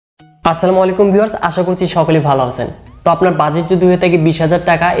আসসালামু আলাইকুম ভিউয়ার্স, আশা করছি সকলে ভালো আছেন। তো আপনার বাজেট যদি হয়ে থাকে 20,000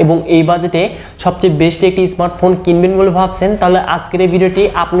 টাকা এবং এই বাজেটে সবচেয়ে বেস্ট একটি স্মার্টফোন কিনবেন বলে ভাবছেন, তাহলে আজকের এই ভিডিওটি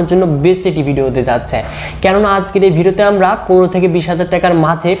আপনার জন্য বেস্ট একটি ভিডিও হতে যাচ্ছে। কেননা আজকের এই ভিডিওতে আমরা 15 থেকে 20,000 টাকার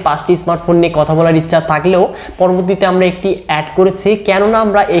মাঝে 5টি স্মার্টফোন নিয়ে কথা বলার ইচ্ছা থাকলেও পরবর্তীতে আমরা একটি অ্যাড করেছি। কেননা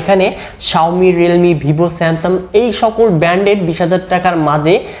আমরা এখানে শাওমি, রিয়েলমি, ভিভো, স্যামসাং এই সকল ব্র্যান্ডের 20,000 টাকার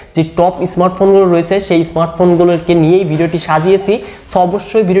মাঝে যে টপ স্মার্টফোনগুলো রয়েছে সেই স্মার্টফোনগুলোকে নিয়েই ভিডিওটি সাজিয়েছি। সো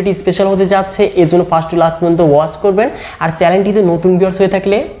অবশ্যই ভিডিওটি স্পেশাল হতে যাচ্ছে, এর জন্য ফার্স্ট টু লাস্ট পর্যন্ত ওয়াচ করবেন। আর চ্যানেলটিতে নতুন ভিউয়ার্স হয়ে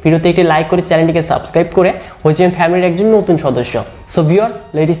থাকলে ভিডিওতে একটি লাইক করে চ্যানেলটিকে সাবস্ক্রাইব করে হয়ে যাবেন ফ্যামিলির একজন নতুন সদস্য। So viewers,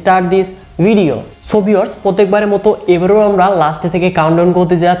 let's start this video. So viewers, প্রত্যেকবারের মতো এবারেও আমরা লাস্টে থেকে কাউন্টডাউন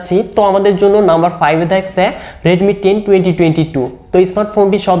করতে যাচ্ছি। তো আমাদের জন্য নাম্বার 5-এ থাকছে রেডমি 10 2022। তো এই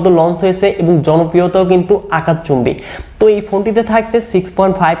স্মার্টফোনটি সদ্য লঞ্চ হয়েছে এবং জনপ্রিয়তাও কিন্তু আকাশচুম্বী। তো এই ফোনটিতে থাকছে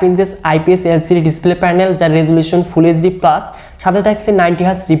 6.5 inches IPS LCD display panel, যার রেজুলেশন ফুল HD প্লাস, সাথে থাকছে 90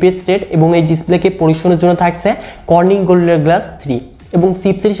 হার্জ রিফ্রেশ রেট এবং এই ডিসপ্লেকে পরিশোধনের জন্য থাকছে কর্নিং গোরিলা গ্লাস 3 এবং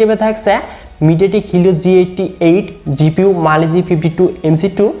চিপসেট হিসেবে থাকছে MediaTek Helio G88, GPU Mali G52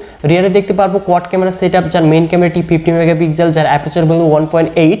 MC2। রিয়ারে দেখতে পারবো কোয়াড ক্যামেরা সেটআপ, যার মেইন ক্যামেরাটি 50 মেগাপিক্সেল, যার অ্যাপারচার ভ্যালু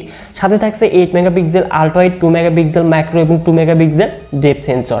 1.8, সাথে থাকছে 8 megapixel ultra wide, 2 megapixel macro এবং 2 মেগাপিক্সেল ডেপথ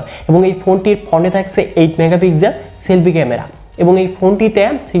সেন্সর এবং এই ফোনটির ফ্রন্টে থাকছে 8 মেগাপিক্সেল সেলফি ক্যামেরা এবং এই ফোনটিতে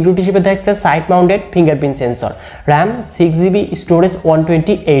সিকিউরিটি হিসেবে থাকছে side mounted fingerprint sensor, RAM 6GB, storage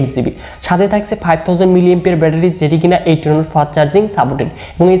 128GB, সাথে থাকছে 5000 mAh ব্যাটারি, যেটি কিনা 18 ফাস্ট চার্জিং সাপোর্টেড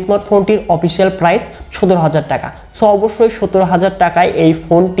এবং এই স্মার্টফোনটির অফিসিয়াল প্রাইস 17,000 টাকা। সো অবশ্যই 17,000 টাকায় এই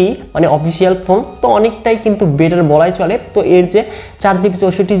ফোনটি মানে অফিসিয়াল ফোন তো অনেকটাই কিন্তু বেটার বলাই চলে। তো এর যে 4GB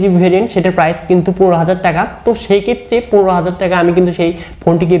 64GB ভেরিয়েন্ট সেটার প্রাইস কিন্তু 15,000 টাকা। তো সেই ক্ষেত্রে 15,000 টাকা আমি কিন্তু সেই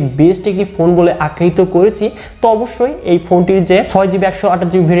ফোনটিকে বেস্ট একটি ফোন বলে আখ্যায়িত করেছি। তো অবশ্যই এই ফোনটির যে 6GB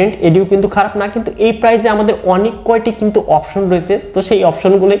 128GB ভেরিয়েন্ট এটিও কিন্তু খারাপ না, কিন্তু এই প্রাইসে আমাদের অনেক কয়টি কিন্তু অপশন রয়েছে। তো সেই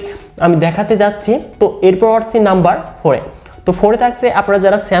অপশনগুলি আমি দেখাতে যাচ্ছি। তো এরপর আসছি নাম্বার 4-এ। তো 4-এ থাকছে আপনারা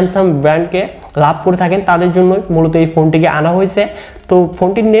যারা স্যামসাং ব্র্যান্ডকে লাভ করে থাকেন তাদের জন্য মূলত এই ফোনটিকে আনা হয়েছে। তো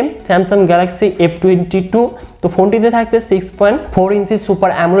ফোনটির নেম স্যামসাং গ্যালাক্সি F22। তো ফোনটিতে থাকছে 6.4 ইঞ্চি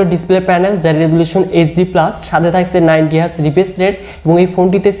সুপার অ্যামোলেড ডিসপ্লে প্যানেল, যার রেজুলেশন HD প্লাস, সাথে থাকছে 90 হার্জ রিফ্রেশ রেট এবং এই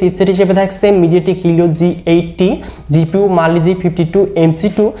ফোনটিতে চিপসেট হিসেবে থাকছে MediaTek Helio G80, GPU Mali G52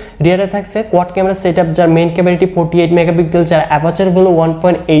 MC2। রিয়ারে থাকছে কোয়াড ক্যামেরা সেটআপ, যার মেইন ক্যামেরাটি 48 মেগাপিক্সেল, যার অ্যাপারচার হলো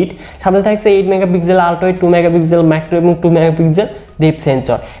 1.8, সাথে থাকছে 8 megapixel ultra wide, 2 megapixel macro এবং 2 মেগাপিক্সেল ডেপথ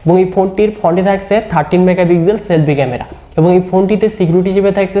সেন্সর এবং এই ফোনটির ফ্রন্টে থাকছে 13 মেগাপিক্সেল সেলফি ক্যামেরা এবং এই ফোনটিতে সিকিউরিটি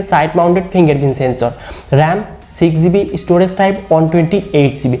হিসেবে থাকছে side mounted fingerprint sensor, RAM 6GB, storage type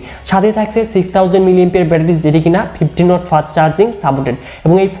 128GB, সাথে থাকছে 6000 mAh ব্যাটারি, যেটি কিনা 15 ওয়াট ফাস্ট চার্জিং সাপোর্টেড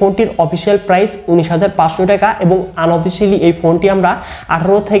এবং এই ফোনটির অফিসিয়াল প্রাইস 19,500 টাকা এবং আনঅফিসিয়ালি এই ফোনটি আমরা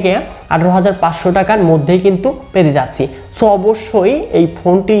 18 থেকে 18,500 টাকার মধ্যেই কিন্তু পেতে যাচ্ছি। সো অবশ্যই এই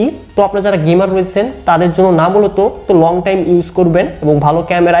ফোনটি তো আপনারা যারা গেমার রয়েছেন তাদের জন্য না, মূলত তো লং টাইম ইউজ করবেন এবং ভালো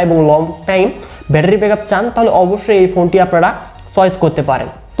ক্যামেরা এবং লং টাইম ব্যাটারি ব্যাকআপ চান, তাহলে অবশ্যই এই ফোনটি আপনারা চয়েস করতে পারেন।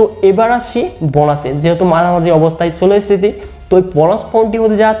 তো এবার আসি বোনাসে, যেহেতু মাঝামাঝি অবস্থায় চলে এসেছি। তো এই বোনাস ফোনটি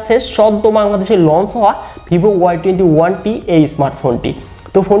হতে যাচ্ছে সদ্য বাংলাদেশে লঞ্চ হওয়া Vivo Y21T এই স্মার্টফোনটি।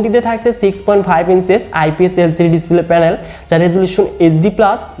 তো ফোনটিতে থাকছে 6.5 inches IPS LCD display panel, যার রেজুলেশন HD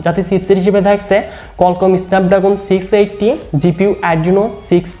প্লাস, যাতে চিপসেট হিসেবে থাকছে Qualcomm Snapdragon 680, GPU Adreno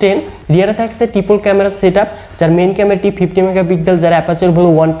 610। রিয়ারে থাকছে ট্রিপল ক্যামেরা সেটআপ, যার মেইন ক্যামেরাটি 50 মেগাপিক্সেল, যার অ্যাপারচার হলো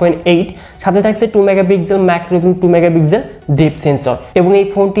 1.8, সাথে থাকছে 2 মেগাপিক্সেল ম্যাক্রো এবং 2 মেগাপিক্সেল ডেপথ সেন্সর এবং এই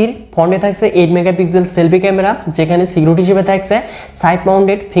ফোনটির ফ্রন্টে থাকছে 8 মেগাপিক্সেল সেলফি ক্যামেরা, যেখানে সিকিউরিটি হিসেবে থাকছে side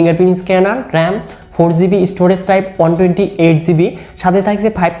mounted fingerprint scanner, RAM 4GB, storage type 128GB, সাথে থাকছে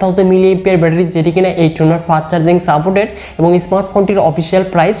 5000 mAh ব্যাটারি, যেটি কিনা 18 ওয়াট ফাস্ট চার্জিং সাপোর্টেড এবং স্মার্টফোনটির অফিসিয়াল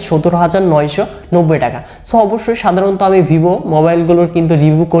প্রাইস 17,990 টাকা। সো অবশ্যই সাধারণত আমি ভিভো মোবাইলগুলোর কিন্তু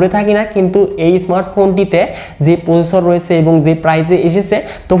রিভিউ করে থাকি না, কিন্তু এই স্মার্টফোনটিতে যে প্রসেসর রয়েছে এবং যে প্রাইসে এসেছে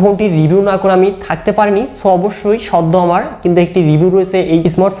তো ফোনটির রিভিউ না করে আমি থাকতে পারিনি। সো অবশ্যই সদ্য আমার কিন্তু একটি রিভিউ রয়েছে এই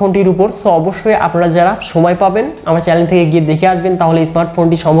স্মার্টফোনটির উপর। সো অবশ্যই আপনারা যারা সময় পাবেন আমার চ্যানেল থেকে গিয়ে দেখে আসবেন, তাহলে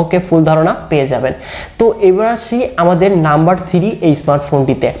স্মার্টফোনটি সম্পর্কে ফুল ধারণা পেয়ে যাবেন। তো এবার আসি আমাদের নাম্বার 3 এই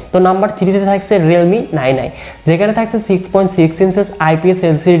স্মার্টফোনটিতে। তো নাম্বার 3-তে থাকছে Realme 9i, যেখানে থাকছে 6.6 inches IPS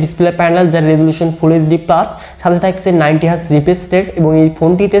LCD display panel, যার রেজুলেশন ফুল HD প্লাস, সাথে থাকছে 90 হার্জ রিফ্রেশ রেট এবং এই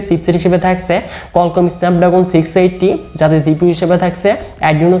ফোনটিতে চিপসেট হিসেবে থাকছে Qualcomm Snapdragon 680, যাতে GPU হিসেবে থাকছে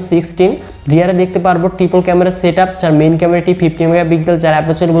Adreno 16। রিয়ারে দেখতে পারবো ট্রিপল ক্যামেরা সেটআপ, যার মেইন ক্যামেরাটি 50 মেগাপিক্সেল, যার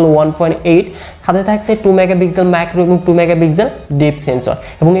অ্যাপারচার হলো 1.8, সাথে থাকছে 2 মেগাপিক্সেল ম্যাক্রো এবং 2 মেগাপিক্সেল ডেপথ সেন্সর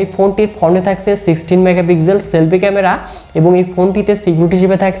এবং এই ফোনটির ফ্রন্টে থাকছে 16 মেগাপিক্সেল সেলফি ক্যামেরা এবং এই ফোনটিতে সিকিউরিটি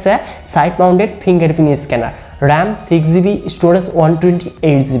হিসেবে থাকছে side mounted fingerprint scanner, RAM 6GB, storage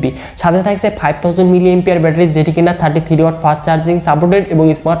 128GB, সাথে থাকছে 5000 mAh ব্যাটারি, যেটি কিনা 33 ওয়াট ফাস্ট চার্জিং সাপোর্টেড এবং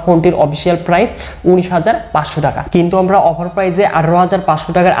স্মার্টফোনটির অফিসিয়াল প্রাইস 19,500 টাকা। কিন্তু আমরা অফার প্রাইসে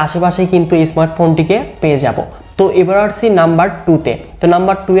 18,500 টাকার আশেপাশে কিন্তু এই স্মার্টফোনটিকে পেয়ে যাব। তো এবার আসছি নাম্বার 2তে। তো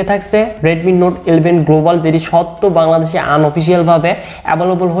নাম্বার 2-এ থাকছে Redmi Note 11 গ্লোবাল, যেটি সত্য বাংলাদেশে আনঅফিসিয়ালভাবে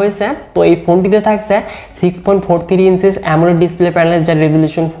অ্যাভেলেবল হয়েছে। তো এই ফোনটিতে থাকছে 6.43 ইঞ্চিস অ্যামোলেড ডিসপ্লে প্যানেল, যার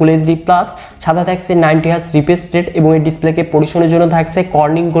রেজলিউশন ফুল এইচডি প্লাস, সাথে থাকছে 90 হার্জ রিফ্রেশ রেট এবং এই ডিসপ্লেকে পরিশোধনের জন্য থাকছে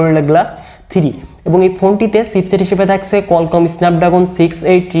কর্নিং গোরিলা গ্লাস 3 এবং এই ফোনটিতে চিপসেট হিসেবে থাকছে কোয়ালকম স্ন্যাপড্রাগন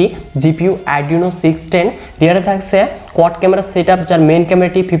 683, জিপিইউ Adreno 610, রিয়ারে থাকছে কোয়াড ক্যামেরা সেটআপ, যার মেইন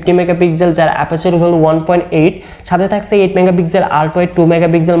ক্যামেরাটি 50 মেগাপিক্সেল, যার অ্যাপারচার হল 1.8, সাথে থাকছে 8 megapixel ultra wide, 2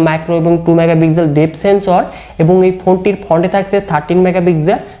 megapixel macro এবং 2 মেগাপিক্সেল ডেপথ সেন্সর এবং এই ফোনটির ফ্রন্টে থাকছে 13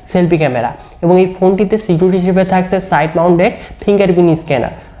 মেগাপিক্সেল সেলফি ক্যামেরা এবং এই ফোনটিতে সিকিউরিটি হিসেবে থাকছে side mounted fingerprint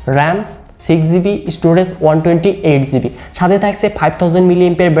scanner. RAM 6GB, storage 128GB, সাথে থাকছে 5000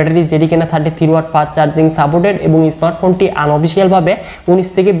 mAh ব্যাটারি, যেটি কিনা 33 ওয়াট ফাস্ট চার্জিং সাপোর্টেড এবং স্মার্টফোনটি আনঅফিসিয়ালভাবে 19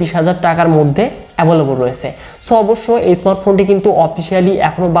 থেকে 20,000 টাকার মধ্যে অ্যাভেলেবল রয়েছে। সো অবশ্যই এই স্মার্টফোনটি কিন্তু অফিসিয়ালি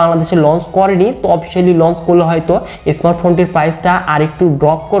এখনও বাংলাদেশে লঞ্চ করেনি। তো অফিসিয়ালি লঞ্চ করলে হয়তো স্মার্টফোনটির প্রাইসটা আরেকটু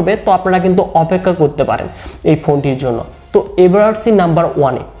ড্রপ করবে, তো আপনারা কিন্তু অপেক্ষা করতে পারেন এই ফোনটির জন্য। তো এবার আসছি নাম্বার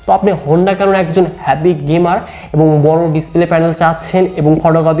 1-এ। তো আপনি হোন্ডা কারণ একজন হ্যাভি গেমার এবং বড় ডিসপ্লে প্যানেল চাচ্ছেন এবং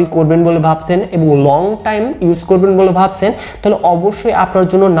ফটোগ্রাফি করবেন বলে ভাবছেন এবং লং টাইম ইউজ করবেন বলে ভাবছেন, তাহলে অবশ্যই আপনার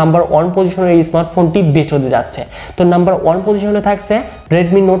জন্য নাম্বার 1 পজিশনের এই স্মার্টফোনটি বেস্ট হতে যাচ্ছে। তো নাম্বার 1 পজিশনে থাকছে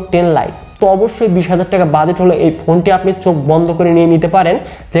Redmi Note 10 Lite। তো অবশ্যই 20,000 টাকা বাজেট হলে এই ফোনটি আপনি চোখ বন্ধ করে নিয়ে নিতে পারেন,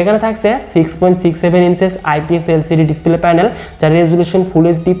 যেখানে থাকছে 6.67 inches IPS LCD display panel, যার রেজলিউশন ফুল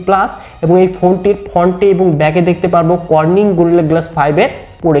এইচডি প্লাস এবং এই ফোনটির ফ্রন্টে এবং ব্যাকে দেখতে পারবো কর্নিং গোরিলা গ্লাস 5-এর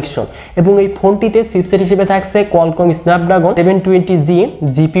প্রোটেকশন এবং এই ফোনটিতে চিপসেট হিসেবে থাকছে Qualcomm Snapdragon 720G,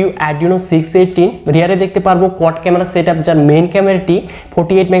 GPU Adreno 618, রিয়ারে দেখতে পারবো কোয়াড ক্যামেরা সেটআপ, যার মেইন ক্যামেরাটি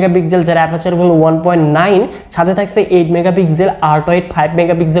 48 মেগাপিক্সেল, যার অ্যাপারচার হলো 1.9, সাথে থাকছে 8 megapixel ultra wide, 5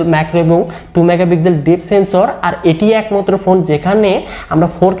 megapixel macro এবং 2 মেগাপিক্সেল ডেপথ সেন্সর। আর এটি একমাত্র ফোন যেখানে আমরা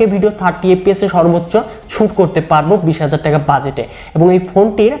 4K ভিডিও 30 FPS এ সর্বোচ্চ শুট করতে পারবো 20,000 টাকা বাজেটে এবং এই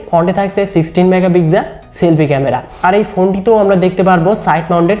ফোনটির ফ্রন্টে থাকছে 16 মেগাপিক্সেল সেলফি ক্যামেরা। আর এই ফোনটিতেও আমরা দেখতে পারবো side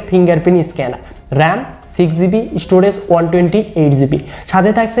mounted fingerprint scanner. RAM 6GB, storage 128GB,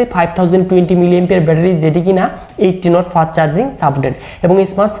 সাথে থাকছে 5020 mAh ব্যাটারি, যেটি কিনা 18 ওয়াট ফাস্ট চার্জিং সাপোর্টেড এবং এই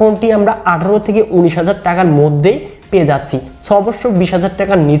স্মার্টফোনটি আমরা 18 থেকে 19,000 টাকার মধ্যেই পেয়ে যাচ্ছি। সো অবশ্যই 20,000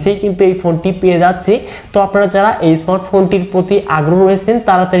 টাকার নিচেই কিন্তু এই ফোনটি পেয়ে যাচ্ছি। তো আপনারা যারা এই স্মার্টফোনটির প্রতি আগ্রহ রয়েছেন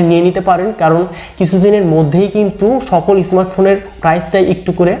তাড়াতাড়ি নিয়ে নিতে পারেন, কারণ কিছুদিনের মধ্যেই কিন্তু সকল স্মার্টফোনের প্রাইসটা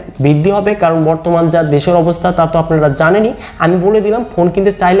একটু করে বৃদ্ধি হবে, কারণ বর্তমান যা দেশের অবস্থা তা তো আপনারা জানেনই। আমি বলে দিলাম, ফোন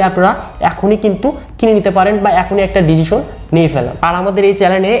কিনতে চাইলে আপনারা এখনই কিন্তু কিনে নিতে পারেন বা এখনই একটা ডিসিশন নিয়ে ফেলেন। আর আমাদের এই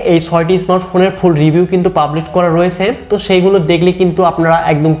চ্যানেলে এই 6টি স্মার্টফোনের ফুল রিভিউ কিন্তু পাবলিশ করা রয়েছে, তো সেইগুলো দেখলে কিন্তু আপনারা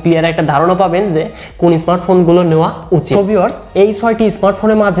একদম ক্লিয়ার একটা ধারণা পাবেন যে কোন স্মার্টফোনগুলো নেওয়া উচিত। সো ভিউয়ার্স, এই 6টি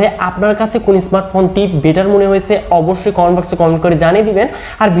স্মার্টফোনের মাঝে আপনার কাছে কোন স্মার্টফোনটি বেটার মনে হয়েছে অবশ্যই কমেন্ট বক্সে কমেন্ট করে জানিয়ে দিবেন।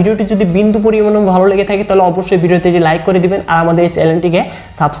 আর ভিডিওটি যদি বিন্দু পরিমাণে ভালো লেগে থাকে তাহলে অবশ্যই ভিডিওতে একটি লাইক করে দিবেন আর আমাদের এই চ্যানেলটিকে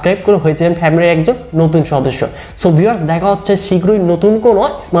সাবস্ক্রাইব করে হয়ে যাবেন ফ্যামিলির একজন নতুন সদস্য। সো ভিউয়ার্স, দেখা হচ্ছে শীঘ্রই নতুন কোনো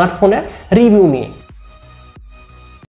স্মার্টফোনের রিভিউ নিয়ে।